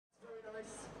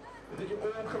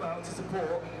out to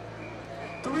support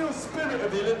the real spirit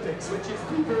of the Olympics, which is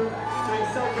people doing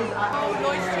selfies at home.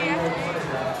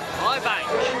 Hi, Bank.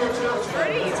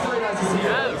 It's very nice to see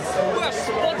you. We're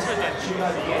sponsored it.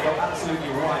 You're absolutely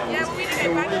right. Yeah, well, we did it.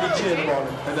 They'll really cheer them on,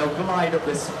 and they'll glide up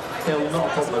this hill, not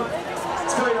a problem.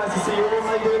 It's very nice to see you all.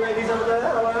 How you doing, ladies over there?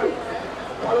 Hello.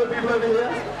 Hello, people over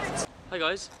here. Hi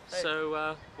guys,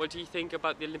 so what do you think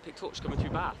about the Olympic torch coming through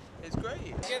Bath? It's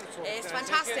great. It's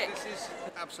fantastic. This is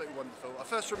absolutely wonderful. I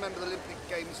first remember the Olympic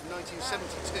Games in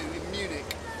 1972 in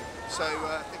Munich, so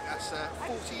I think that's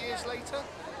 40 years later.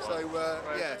 So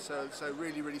yeah, so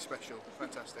really, really special.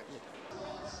 Fantastic.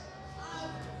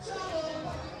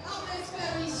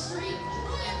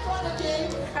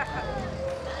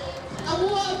 And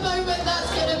what a moment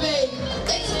that's going to be.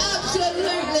 It's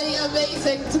absolutely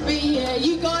amazing to be here.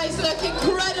 You guys look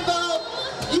incredible.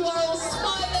 You are all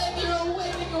smiling, you're all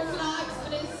waving your flags,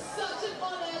 and it's such an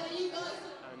honour that you guys...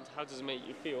 And how does it make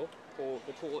you feel for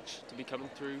the torch to be coming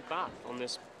through Bath on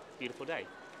this beautiful day?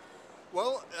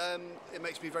 Well, it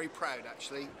makes me very proud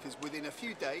actually, because within a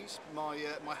few days, my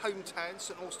hometown,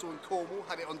 St Austell in Cornwall,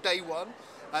 had it on day one,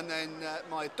 and then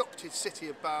my adopted city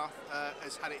of Bath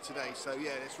has had it today. So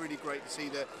yeah, it's really great to see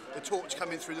the torch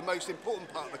coming through the most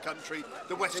important part of the country,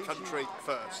 the West Country,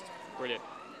 first. Brilliant.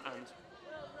 And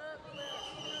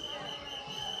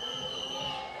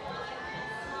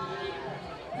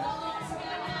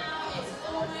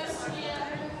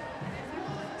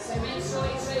So make sure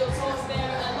you show your torch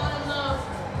bearer a lot of love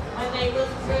when they run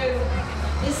through.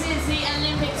 This is the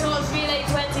Olympic Torch Relay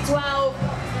 2012.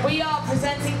 We are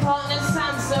presenting partners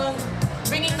Samsung,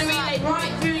 bringing the relay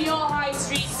right through your high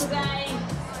streets today.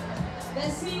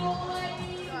 Let's see you all,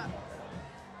 ladies.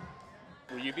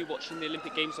 will you be watching the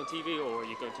Olympic Games on TV, or are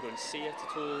you going to go and see it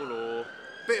at all, or...?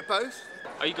 Bit of both.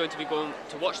 Are you going to be going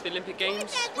to watch the Olympic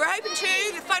Games? We're hoping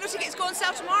to. The final tickets go on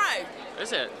sale tomorrow.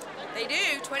 Is it? They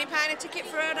do. £20 a ticket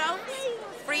for adults,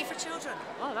 free for children.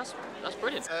 Oh, that's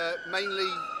brilliant.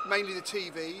 Mainly the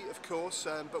TV, of course,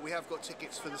 but we have got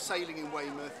tickets for the sailing in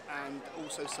Weymouth and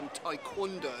also some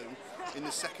taekwondo in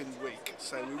the second week.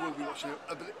 So we will be watching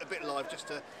a bit live just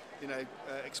to, you know,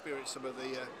 experience some of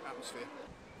the atmosphere.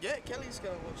 Yeah, Kelly's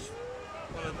going to watch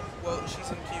one of them. Well,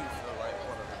 she's in queue for like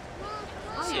one of them.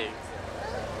 Are you?